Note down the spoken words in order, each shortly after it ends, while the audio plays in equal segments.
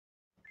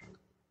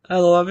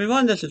Hello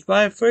everyone, this is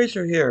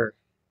Frazier here.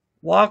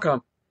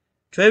 Welcome.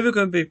 Today we're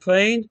going to be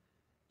playing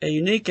a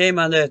unique game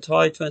on the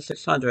Atari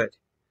 2600.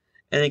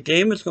 And the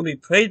game is going to be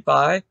played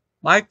by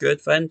my good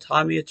friend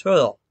Tommy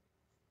Atari.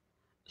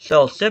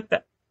 So sit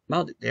back.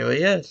 Well, there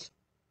he is.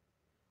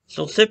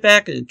 So sit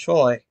back and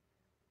enjoy.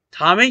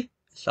 Tommy,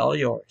 it's all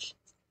yours.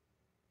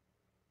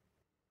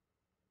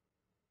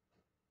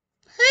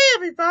 Hey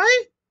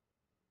everybody!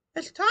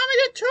 It's Tommy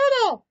the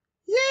Turtle!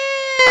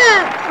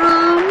 Yeah!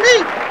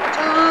 Tommy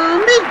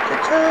the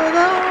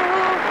Turtle!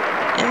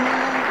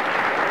 Yeah!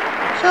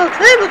 So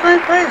today we're going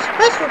to play a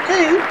special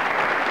game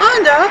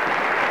on the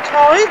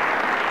Atari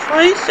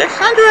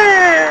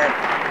 2600!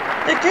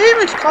 The game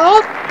is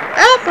called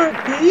Alpha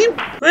Beam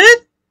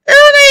with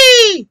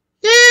Ernie!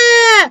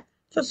 Yeah!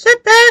 So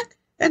sit back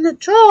and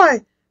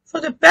enjoy,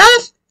 for the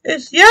best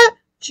is yet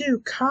to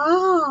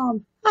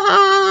come!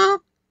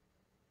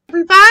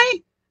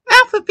 Everybody,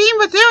 Alpha Beam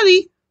with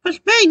Ernie was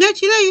made in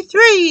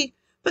 1983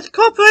 with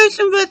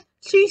cooperation with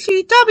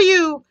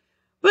CCW,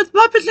 with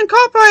Muppets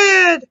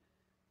Incorporated.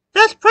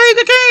 Let's play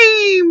the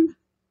game!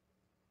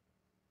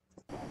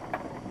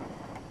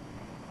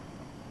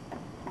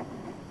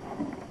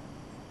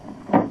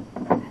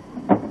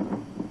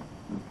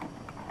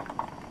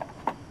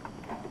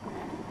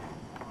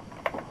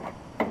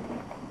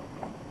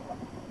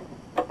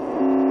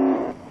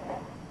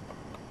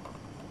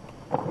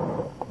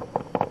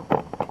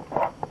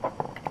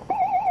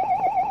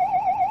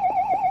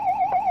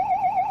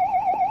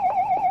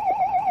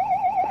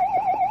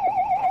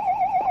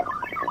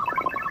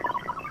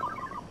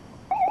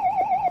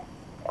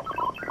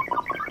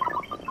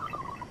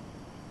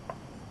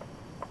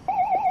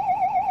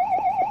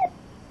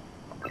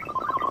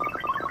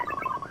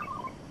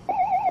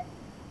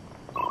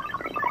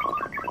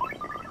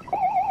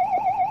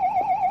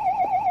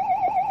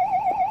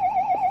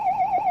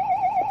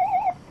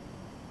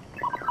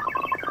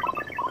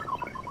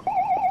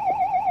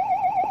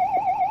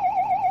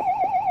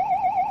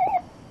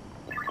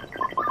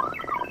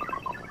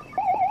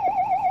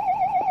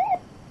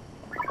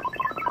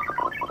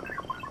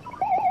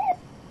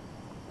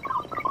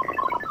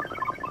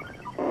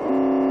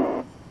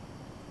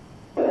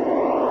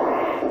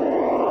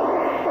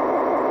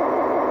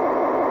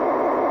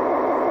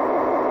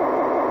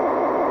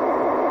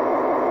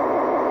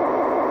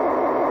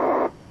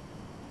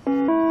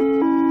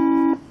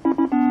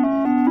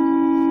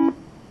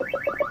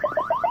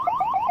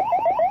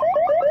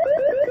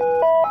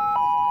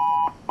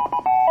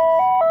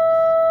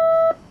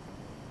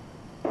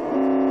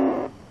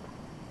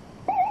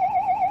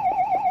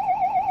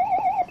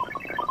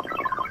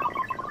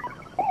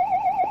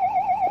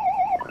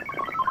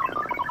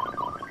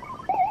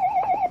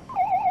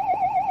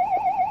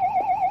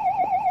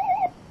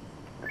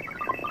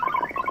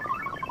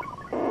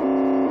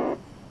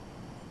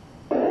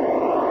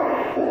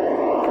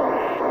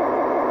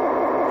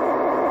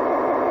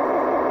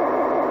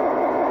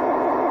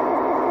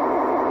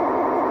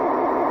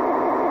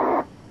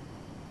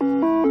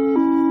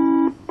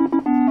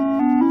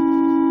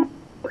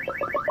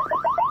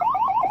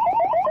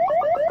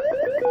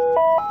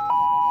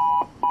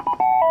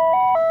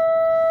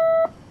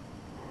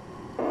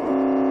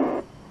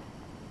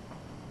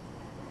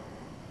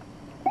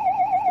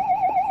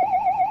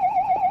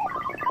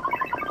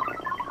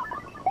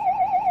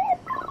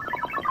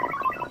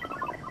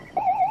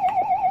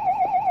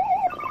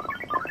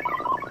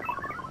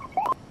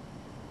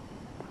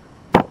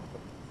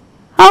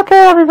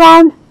 Okay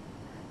everyone,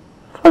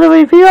 for the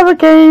review of the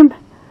game,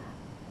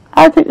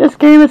 I think this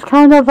game is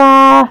kind of,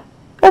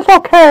 it's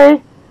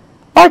okay.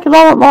 I like a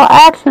little bit more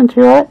action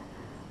to it.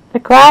 The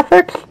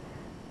graphics,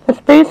 the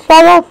space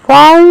shuttle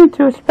flying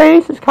into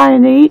space is kind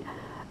of neat,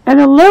 and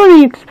the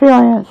learning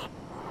experience.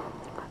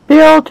 Be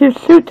able to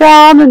shoot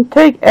down and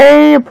take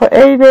A and put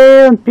A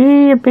there and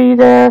B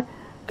there,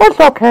 it's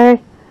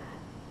okay.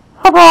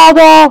 Overall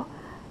though,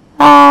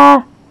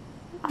 I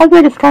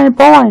think it's kind of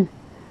boring.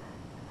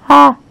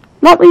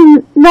 Let me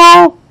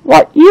know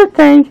what you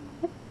think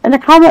in the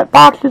comment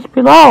boxes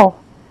below.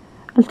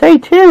 And stay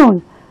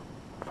tuned,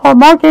 for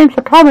more games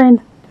are coming.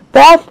 The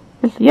best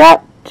is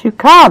yet to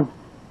come.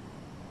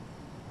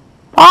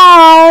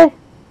 Bye!